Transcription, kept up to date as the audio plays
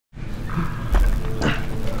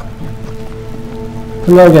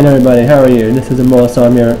Hello again everybody, how are you? This is Amor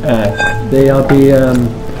here. Today I'll be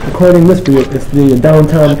recording this video. It's the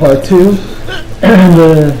Downtown Part 2.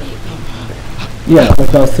 And yeah,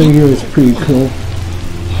 like I'll see you, it's pretty cool.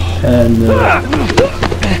 And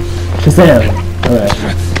Shazam! Alright.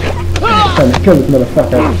 Time to kill this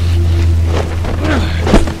motherfucker.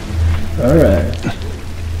 Alright.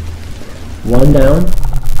 One down.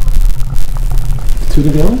 2 to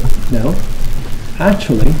go? No.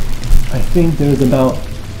 Actually, I think there's about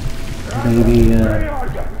maybe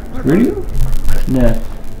 3? Nah,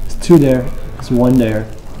 it's 2 there, it's 1 there.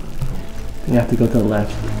 You have to go to the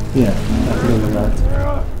left. Yeah, you have to go to the left.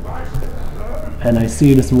 And I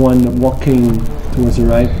see this one walking towards the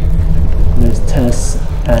right. There's Tess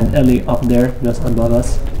and Ellie up there, just above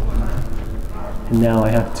us. And now I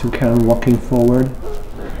have 2 Karen walking forward.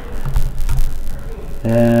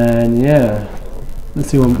 And yeah, let's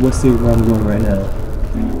see where I'm going right now.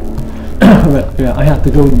 Right, yeah, I have to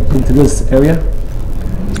go into this area.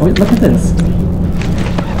 Oh wait, look at this.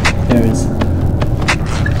 There it is.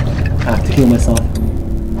 I have to heal myself.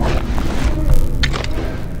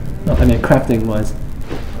 No, I mean crafting wise.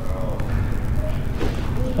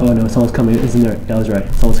 Oh no, someone's coming, isn't there? Yeah, I was right.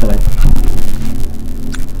 Someone's coming.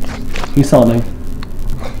 He saw me.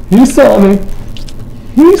 He saw me!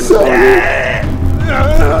 He saw me!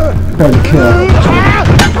 Trying to kill.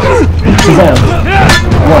 Shazam!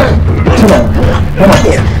 1. Come on! Come on!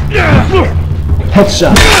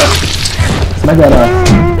 Headshot! Smack that up!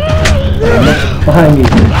 Behind me!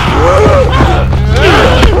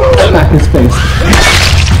 Smack his face!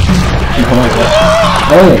 Come on!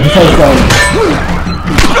 Oh yeah, his head's down!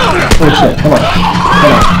 Oh shit, come on!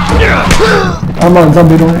 Come on! I'm on,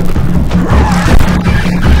 zombie boy!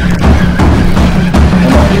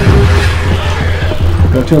 Come on!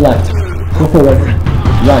 Go to your left! Go forward!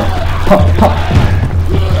 Run! Pop! Pop!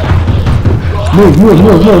 Move, move,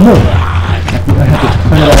 move, move, move! I have to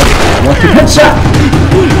turn it out. Watch the headshot!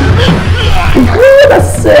 Ooh, that's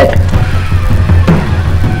sick!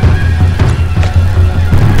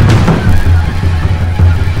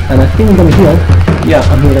 And I think I'm gonna heal. Yeah,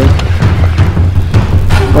 I'm healing.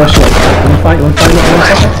 Oh shit. Wanna fight it 1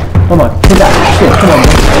 second? Come on, take that. Shit, come on,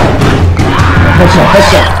 man. Headshot,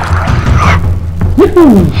 headshot!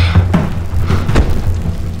 Woohoo!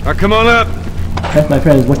 Alright, come on up! That's my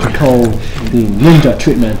friend, what you call the ninja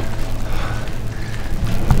treatment.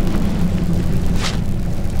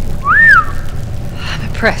 I'm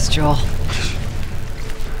impressed, Joel.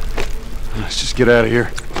 Let's just get out of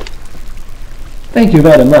here. Thank you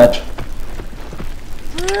very much.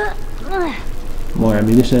 More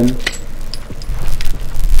ammunition.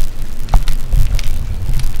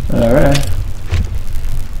 Alright.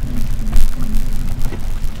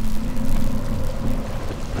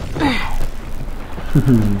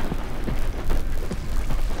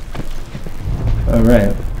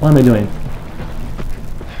 Alright, what am I doing?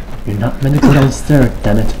 You're not meant to go downstairs,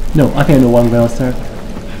 damn it. No, I think I know why I'm going downstairs.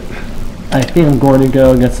 I think I'm going to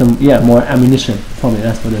go get some, yeah, more ammunition. Probably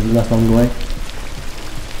that's what I'm going.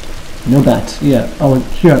 No bat, yeah. Oh,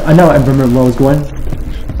 here, I know I remember where I was going.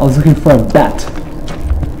 I was looking for a bat.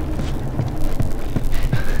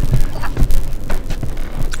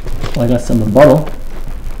 Well, I got some in a bottle.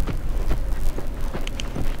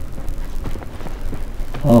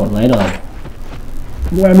 Oh, light on.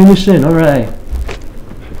 More ammunition, alright.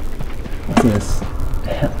 What's this?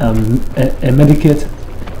 A medikit.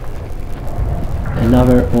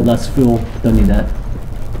 Another, well that's fuel, don't need that.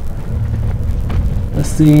 Let's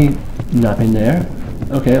see, nothing there.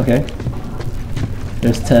 Okay, okay.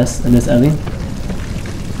 There's Tess and there's Ellie.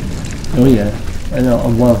 Oh yeah, I know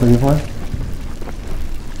what I was looking for.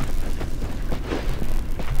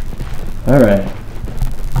 Alright.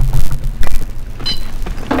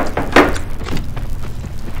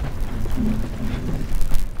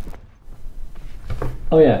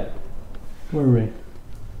 Oh yeah, where are we?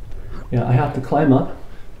 Yeah, I have to climb up.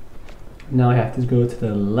 Now I have to go to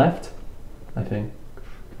the left, I think.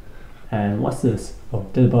 And what's this? Oh,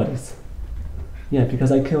 dead bodies. Yeah,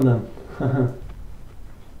 because I killed them.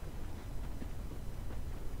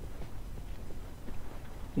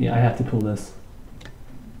 Yeah, I have to pull this.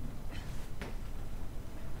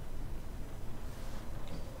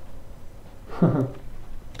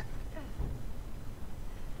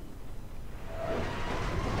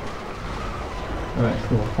 Alright,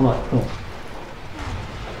 cool. Come on, cool.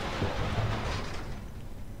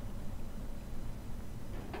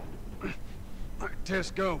 Alright,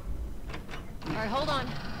 Tess, go. Alright, hold on.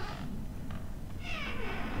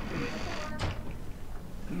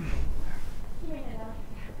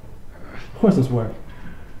 Of course this worked.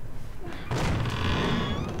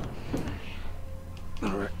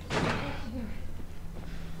 All right.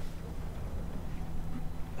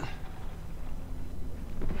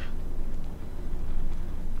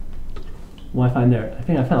 What I find there? I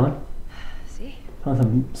think I found See?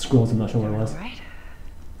 some scrolls. I'm not sure what it was. Right?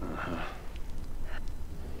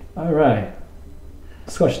 All right.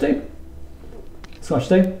 Scotch tape. Scotch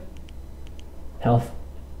tape. Health.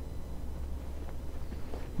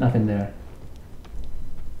 Nothing there.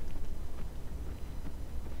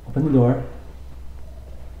 Open the door.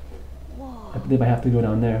 Whoa. I believe I have to go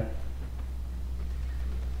down there.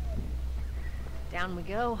 Down we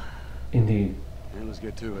go. Indeed. Yeah, let's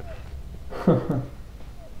get to it.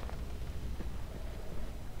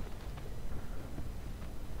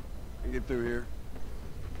 Get through here.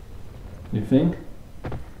 You think?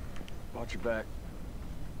 Watch your back.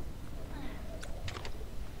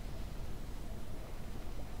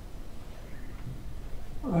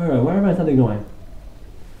 Alright, where am I suddenly going?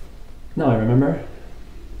 Now I remember.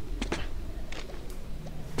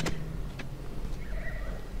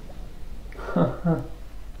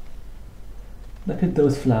 Look at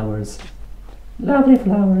those flowers. Lovely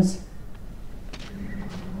flowers.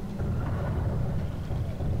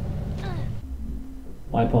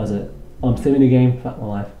 Why pause it? Oh, I'm saving the game. Fuck my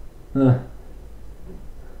life.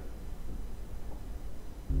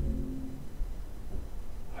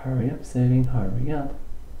 Hurry up, saving, hurry up.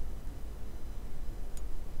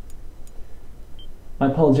 My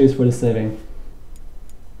apologies for the saving.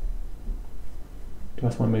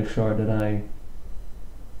 Just want to make sure that I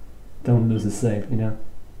don't lose the save, you know?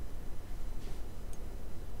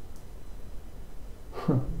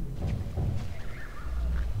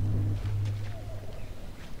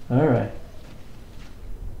 Alright.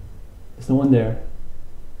 There's no one there.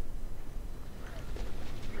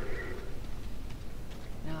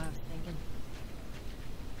 No, I was thinking.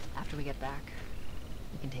 After we get back,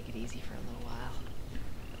 we can take it easy for a little while.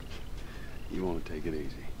 You want to take it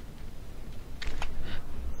easy.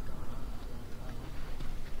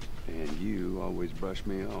 And you always brush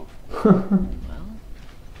me off. Well,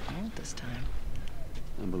 I won't this time.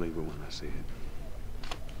 I believe it when I see it.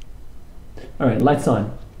 Alright, lights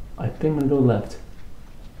on. I think I'm gonna go left.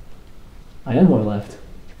 I am going left.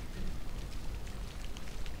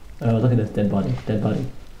 Oh, look at this dead body, dead body.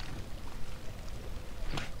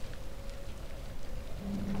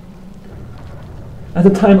 At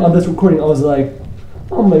the time of this recording, I was like,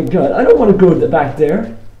 oh my god, I don't want to go back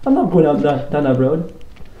there. I'm not going down that road.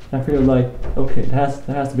 And I figured like, okay, there has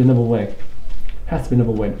to be another way. Has to be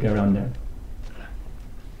another way to get around there.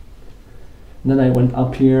 And then I went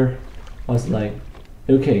up here. I was like,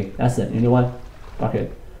 okay, that's it. You know what? Fuck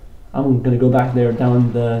it. I'm gonna go back there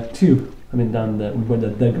down the tube. I mean, down the where the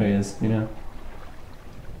dead guy is. You know.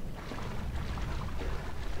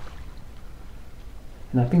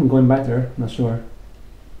 And I think I'm going back there. I'm not sure.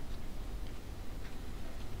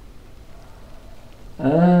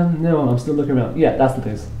 No, I'm still looking around. Yeah, that's the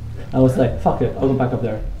place. I was like, fuck it, I'll go back up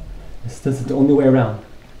there. This is the only way around,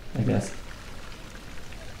 I guess.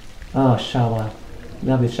 Oh, shower.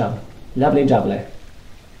 Lovely shower. Lovely jubbly.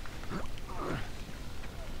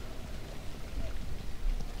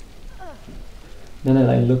 Then I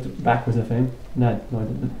like looked backwards, I think. No,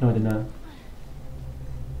 I did not.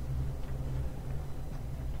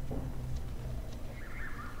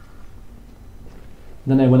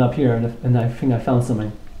 Then I went up here and I think I found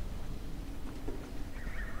something.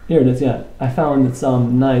 Here it is, yeah. I found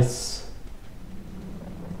some nice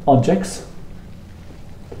objects.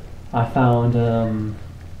 I found a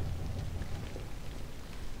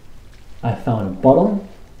bottle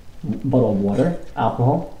of water,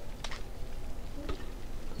 alcohol.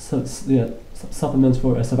 So yeah, supplements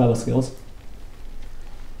for survival skills.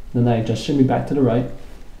 Then I just shimmy back to the right.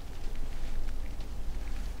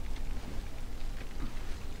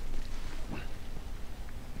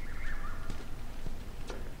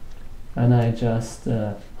 And I just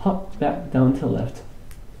hop back down to the left.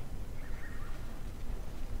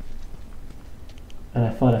 And I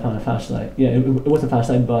thought I found a flashlight. Yeah, it was a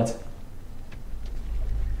flashlight, but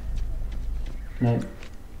and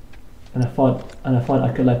I thought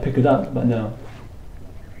I could like pick it up, but no.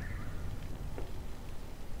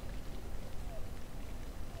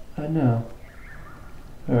 No.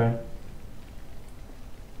 All right.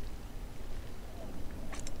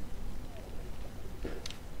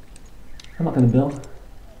 I'm not gonna build.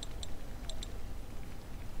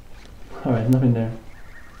 All right, nothing there.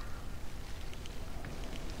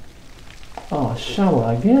 Oh,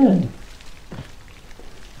 shower again.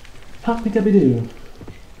 Hoppy-dubby-doo.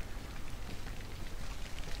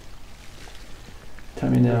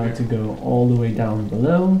 Time me now to go all the way down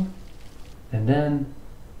below, and then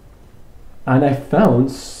And I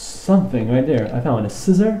found something right there. I found a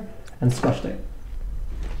scissor and scotch tape.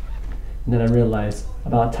 And then I realized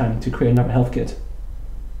about time to create another health kit.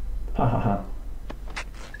 Ha ha ha.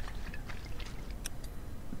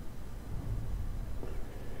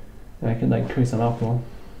 And I can like create some alcohol.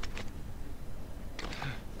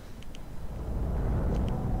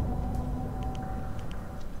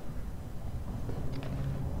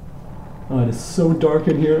 Oh, it is so dark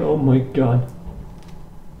in here. Oh my god.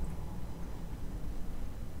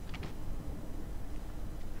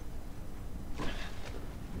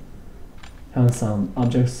 Found some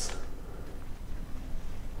objects,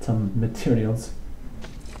 some materials.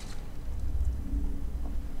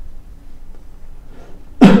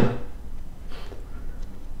 And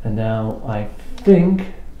now I think,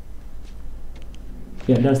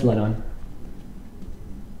 yeah, there's light on.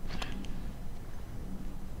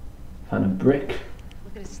 Found a brick.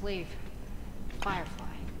 Look at his sleeve. Firefly.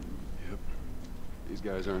 Yep. These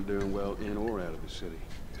guys aren't doing well in or out of the city.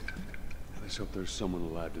 Let's hope there's someone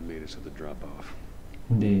alive to meet us at the drop-off.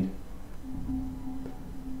 Indeed.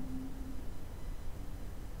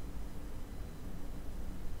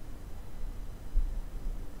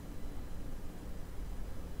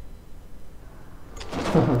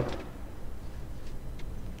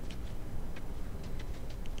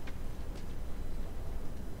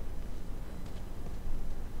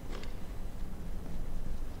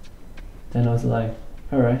 Then I was like,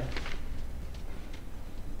 alright.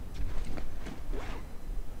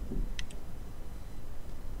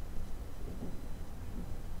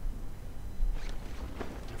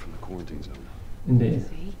 From the quarantine zone. Indeed.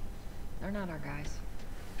 See? They're not our guys.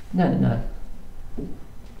 No.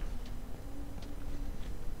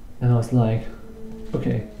 And I was like,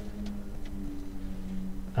 okay.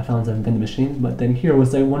 I found some vending machine, but then here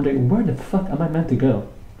was like wondering, where the fuck am I meant to go?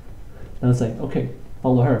 And I was like, okay,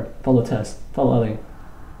 follow her, follow Tess, follow Ellie.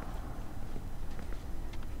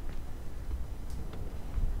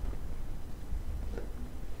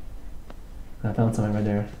 I found something right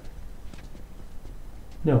there.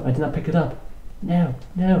 No, I did not pick it up. No,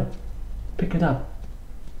 pick it up.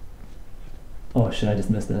 Oh shit, I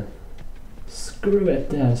just missed it. Screw it,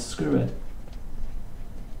 Dad, screw it.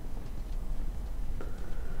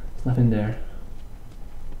 There's nothing there.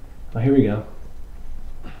 Oh, here we go.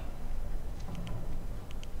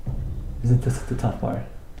 Isn't this the tough part?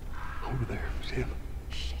 Over there, see him?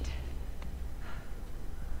 Shit.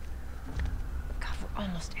 God, we're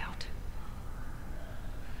almost out.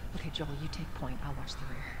 Okay, Joel, you take point. I'll watch the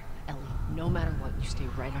rear. Ellie, no matter what, you stay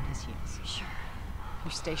right on his heels. Sure.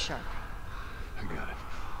 You stay sharp. I got it.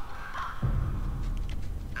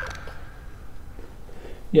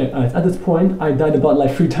 Yeah, at this point, I died about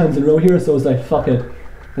like 3 times in a row here, so I was like, fuck it.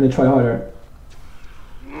 I'm gonna try harder.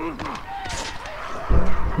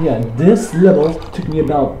 Yeah, this level took me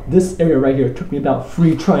about, this area right here took me about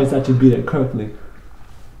 3 tries to actually beat it correctly.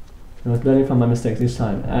 I was learning from my mistakes each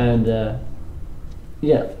time, and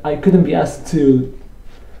yeah, I couldn't be asked to,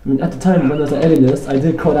 I mean, at the time when I was editing this, I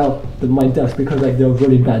did call out my deaths because like they were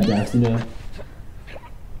really bad deaths, you know.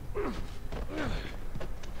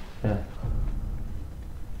 Yeah.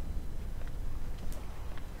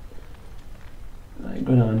 I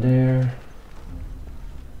go down there.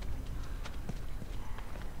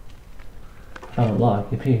 Oh, log,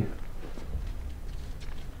 yippee.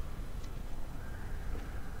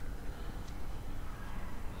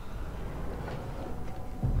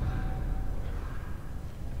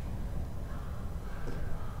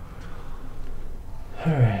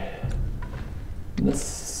 Alright. Let's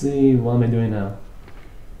see, what am I doing now?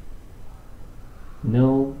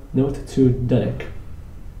 No, note to Dedek.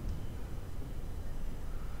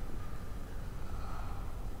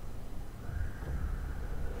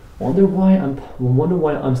 Wonder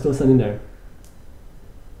why I'm still sitting there.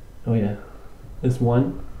 Oh yeah, there's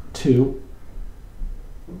 1, 2,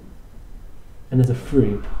 and there's a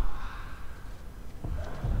 3.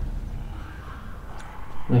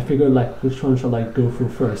 And I figured like which one should I go through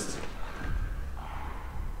first.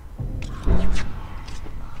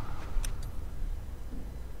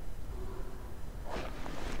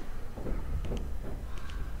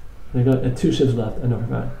 I got 2 ships left, I know for a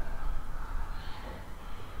fact.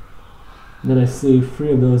 Then I see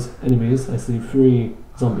 3 of those enemies. I see 3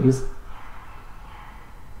 zombies.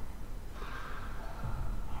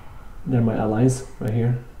 They're my allies right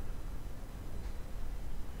here.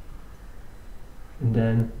 And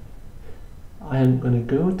then I am gonna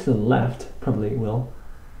go to the left, probably will.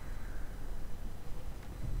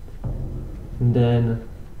 And then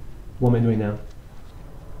what am I doing now?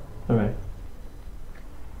 Alright.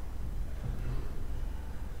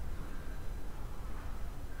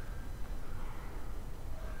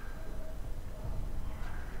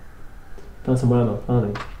 Found some ammo,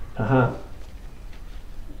 finally. Haha.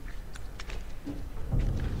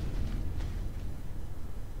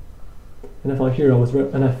 And I thought here I was,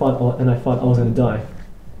 and I thought I was gonna die.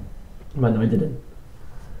 But no, I didn't.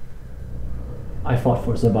 I fought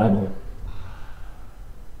for survival.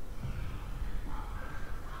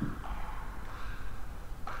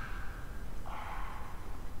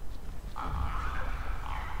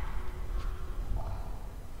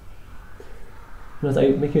 And I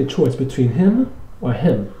was making a choice between him or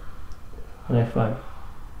him, and I thought,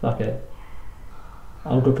 fuck it.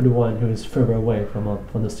 I'll go for the one who is further away from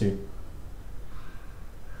the two.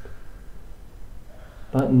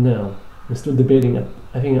 But no, I'm still debating.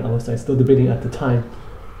 I think I was still debating at the time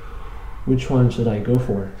which one should I go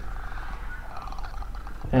for.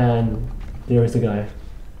 And there is the guy.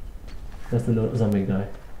 That's the zombie guy.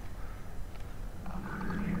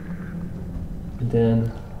 And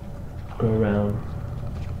then go around.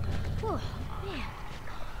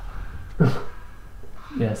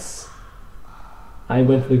 Yes. I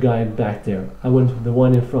went for the guy back there. I went for the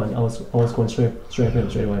one in front. I was going straight for him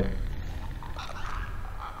straight away.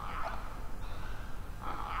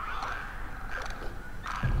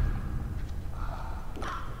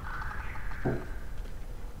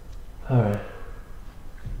 Alright.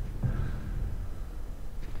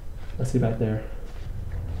 Let's see back there.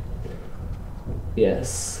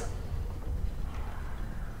 Yes.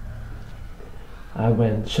 I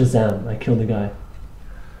went Shazam. I killed the guy.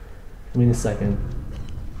 Give me a second.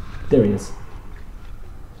 There he is.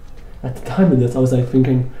 At the time of this, I was like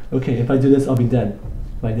thinking, okay, if I do this, I'll be dead.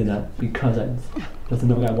 But I did that because there's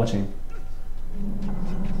another guy watching.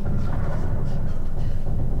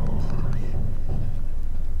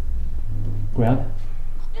 Grab.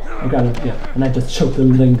 I grabbed him, yeah. And I just choked the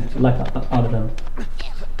life out of him.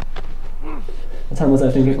 At the time was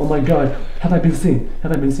I thinking, oh my god, have I been seen?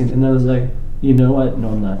 Have I been seen? And I was like, you know what? No,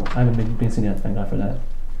 I'm not. I haven't been seen yet, thank God for that.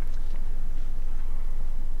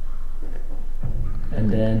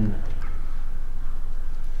 And then,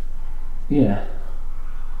 yeah.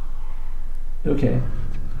 Okay.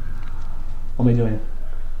 What am I doing?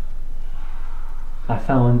 I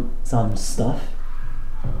found some stuff.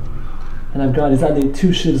 And I've got exactly 2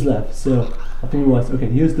 shivs left. So I think it was, okay,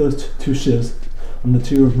 use those 2 shivs on the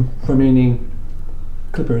 2 remaining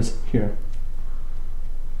clippers here.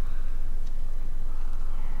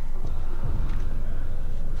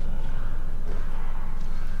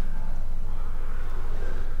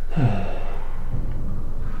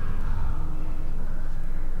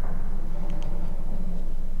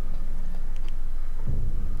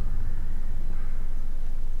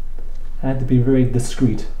 I had to be very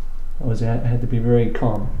discreet. I had to be very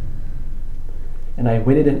calm. And I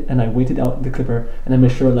waited out the clipper, and I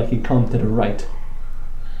made sure like he come to the right.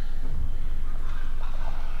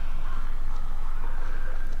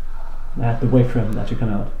 I had to wait for him to actually come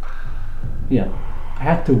out. Yeah, I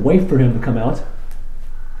had to wait for him to come out,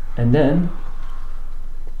 and then,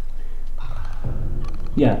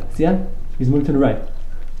 yeah, see that? He's moving to the right.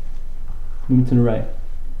 Moving to the right.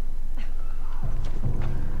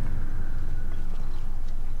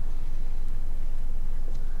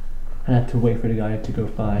 I had to wait for the guy to go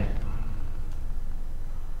by.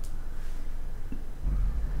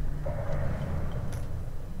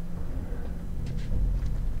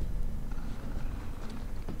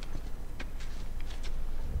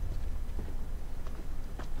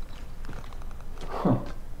 Huh.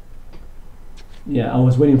 Yeah, I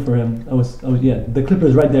was waiting for him. Yeah, the clipper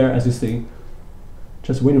is right there as you see.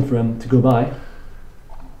 Just waiting for him to go by.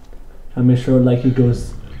 I make sure like he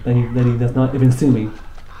goes, that he does not even see me.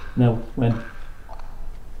 Now, when?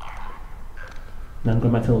 Now I'm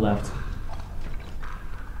going back to the left.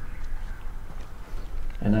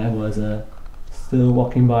 And I was still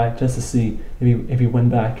walking by just to see if he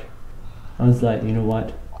went back. I was like, you know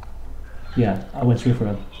what? Yeah, I went straight for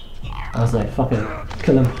him. I was like, fuck it,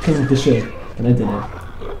 kill him with the shit. And I did it.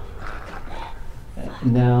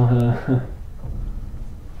 Now,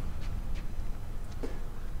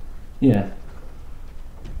 yeah.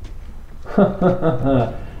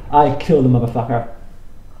 I killed the motherfucker.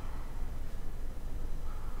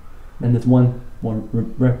 And there's one more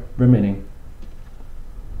remaining.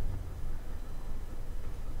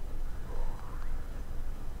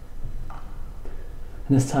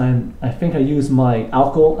 And this time, I think I used my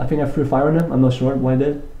alcohol. I think I threw fire on him. I'm not sure what I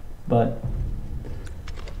did, but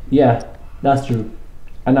yeah, that's true.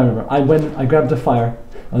 I now remember. I grabbed the fire.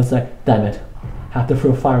 I was like, damn it, I have to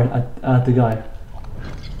throw fire at the guy.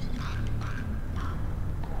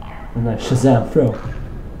 And I Shazam, throw.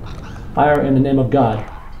 Fire in the name of God.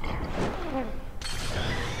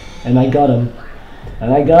 And I got him.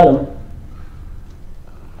 And I got him.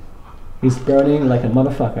 He's burning like a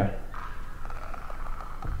motherfucker.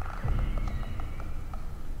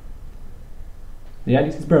 Yeah,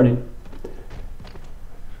 he's burning.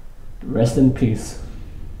 Rest in peace,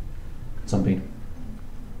 zombie.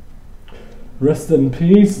 Rest in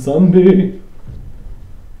peace, zombie.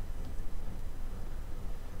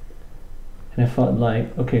 And I felt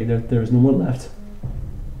like, okay, there's no more left.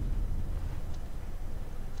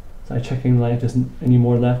 So I checking like if there's any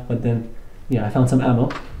more left, but then, yeah, I found some ammo.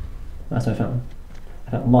 That's what I found.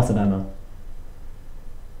 I found lots of ammo.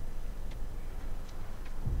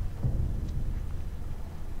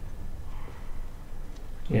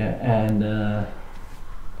 Yeah, and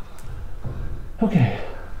okay.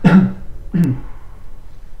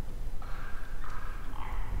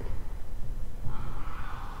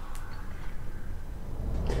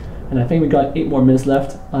 And I think we got 8 more minutes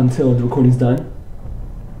left until the recording's done.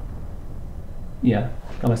 Yeah,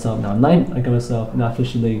 got myself now 9. I got myself now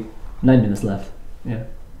officially 9 minutes left. Yeah.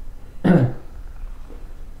 I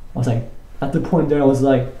was like, at the point there, I was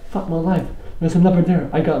like, fuck my life. There's another there.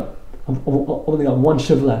 I only got 1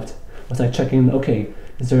 shift left. I was like checking, okay,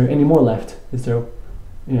 is there any more left? Is there,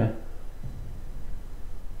 yeah.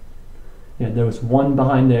 Yeah, there was 1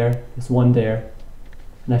 behind there, there's 1 there,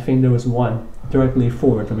 and I think there was 1 directly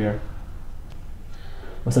forward from here.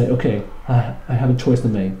 I was like, okay, I have a choice to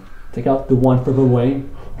make. Take out the 1 further away,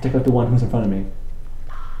 or take out the 1 who's in front of me.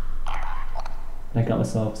 And I got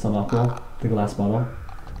myself some alcohol, the glass bottle.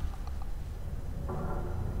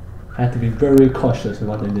 I had to be very cautious with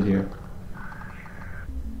what I did here.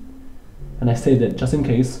 And I saved it just in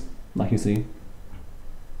case, like you see.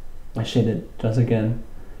 I saved it just again,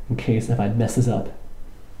 in case if I'd mess this up.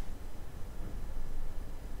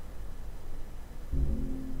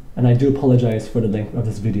 And I do apologize for the length of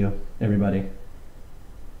this video, everybody.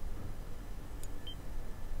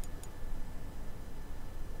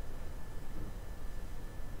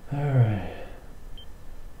 Alright.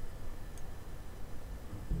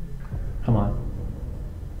 Come on.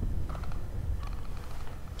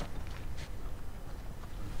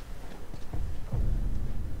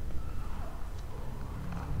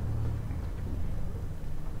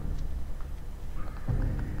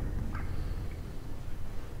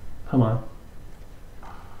 Come on.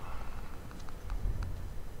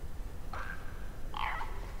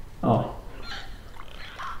 Oh.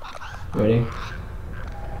 Ready?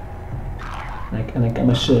 And I got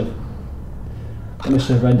my shiv. Got my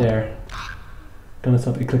shiv right there. Got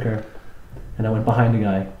myself a clicker. And I went behind the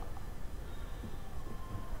guy.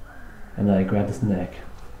 And then I grabbed his neck.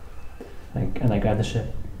 And I grabbed the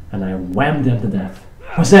ship. And I whammed him to death.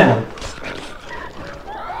 What's that?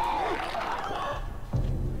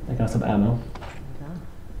 I got some ammo.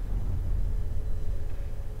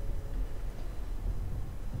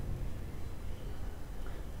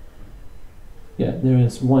 Yeah,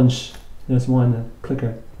 there's one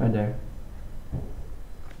clicker right there.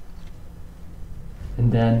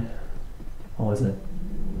 And then, what was it?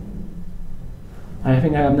 I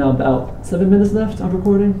think I have now about 7 minutes left of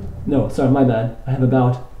recording. No, sorry, my bad. I have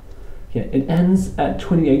about, yeah, it ends at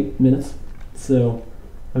 28 minutes. So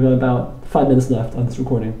I've got about 5 minutes left on this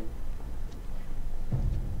recording.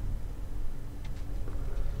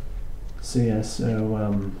 So yeah,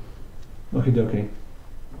 okie dokie.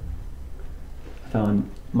 I found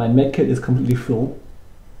my medkit is completely full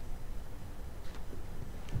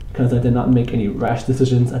because I did not make any rash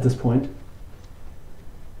decisions at this point.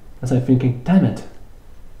 As I'm thinking, damn it,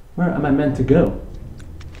 where am I meant to go?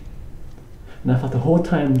 And I thought the whole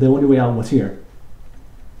time the only way out was here.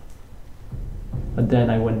 But then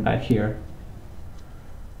I went back here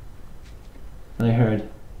and I heard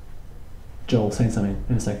Joel saying something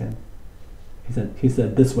in a second. He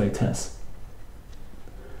said, this way, Tess.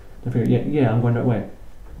 I figured, yeah, I'm going that way.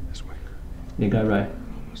 This way. You got it right.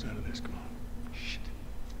 We're almost out of this, come on. Shit.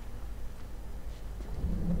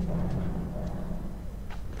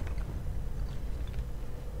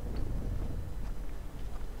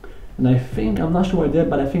 And I think, I'm not sure what I did,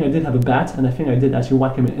 but I think I did have a bat, and I think I did actually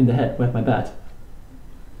whack him in the head with my bat.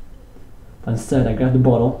 But instead, I grabbed the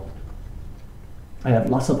bottle. I have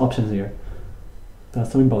lots of options here. There are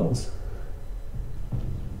so many bottles.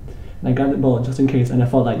 And I grabbed the bottle just in case, and I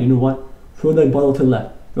felt like, you know what? Throw the bottle to the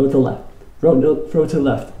left. Throw it to the left. Throw it to the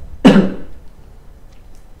left.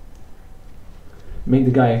 Make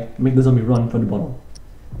the zombie run for the bottle.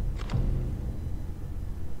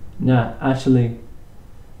 Nah, actually.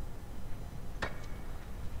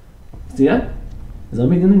 See that? The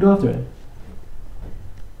zombie didn't go after it.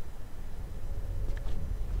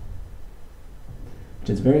 Which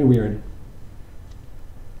is very weird.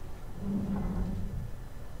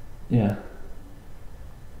 Yeah.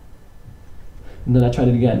 And then I tried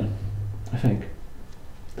it again, I think.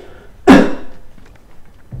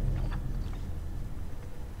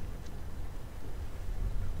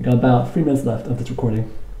 We got about 3 minutes left of this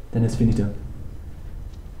recording, then it's finito.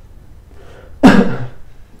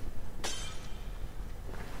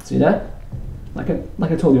 See that? Like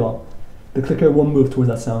I told you all, the clicker won't move towards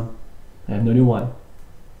that sound. I have no idea why.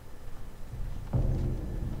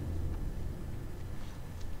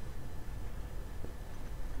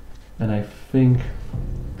 And I think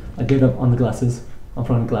I gave up on the glasses, on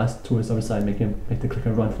front of the glass towards the other side, make the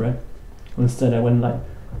clicker run for it. Instead I went and like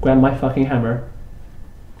grabbed my fucking hammer.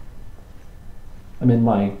 I mean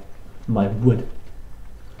my wood.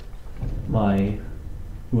 My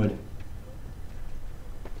wood.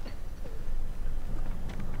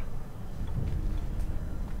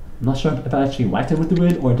 I'm not sure if I actually whacked him with the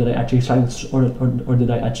wood, or did I actually or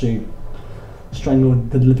did I actually strangle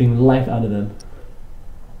the living life out of him.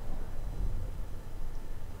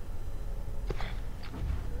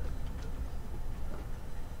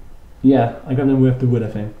 Yeah, I grabbed him with the wood, I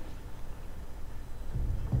think.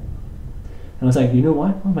 And I was like, you know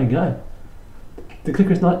what? Oh my god. The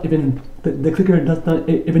clicker's not even, the clicker does not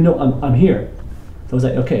even know I'm here. So I was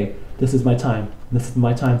like, okay, this is my time. This is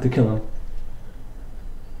my time to kill him.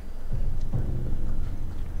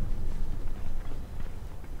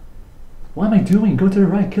 What am I doing? Go to the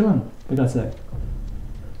right, kill him. For God's sake.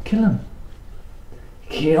 Kill him.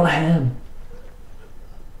 Kill him.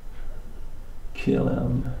 Kill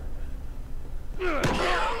him.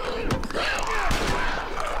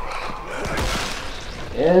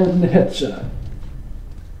 And headshot.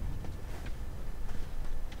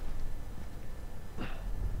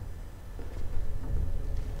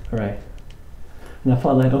 Alright. And I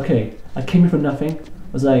felt like, okay, I came here for nothing.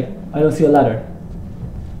 I was like, I don't see a ladder.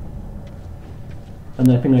 And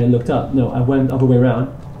then I think I looked up. No, I went all the way around.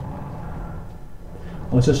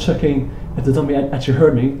 I was just checking if the zombie actually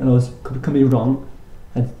heard me, and I was completely wrong.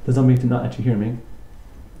 And the zombie did not actually hear me.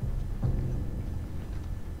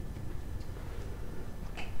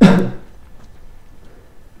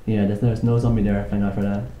 Yeah, there's no zombie there, thank God for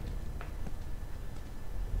that.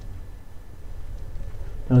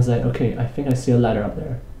 I was like, okay, I think I see a ladder up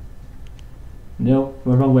there. No,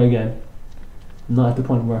 we're wrong way again. I'm not at the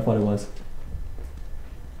point where I thought it was.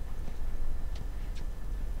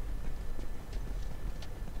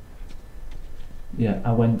 Yeah,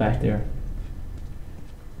 I went back there.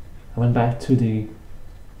 I went back to the...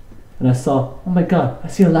 And I saw, oh my god, I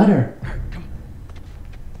see a ladder!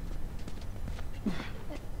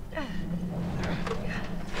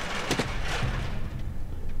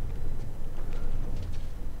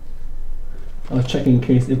 I was checking in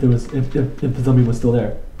case if there was if the zombie was still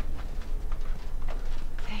there.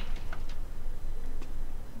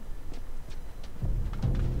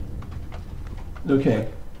 Okay.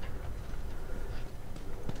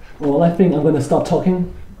 Well, I think I'm gonna stop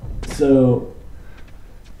talking. So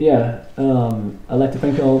yeah, I'd like to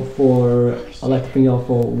thank y'all for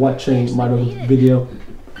watching my video,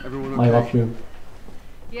 my walkthrough.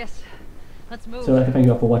 Yes, let's move. So I'd like to thank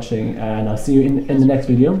y'all for watching, and I'll see you in the next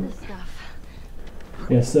video.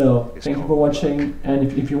 Yeah, so thank you for watching,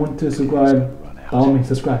 and if you want to subscribe, by all means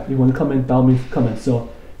subscribe. If you want to comment, by all means comment. So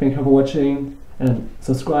thank you for watching, and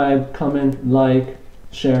subscribe, comment, like,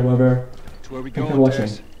 share, whatever. Thank you for watching.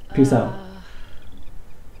 Peace out.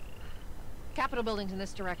 Capitol building's in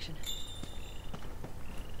this direction.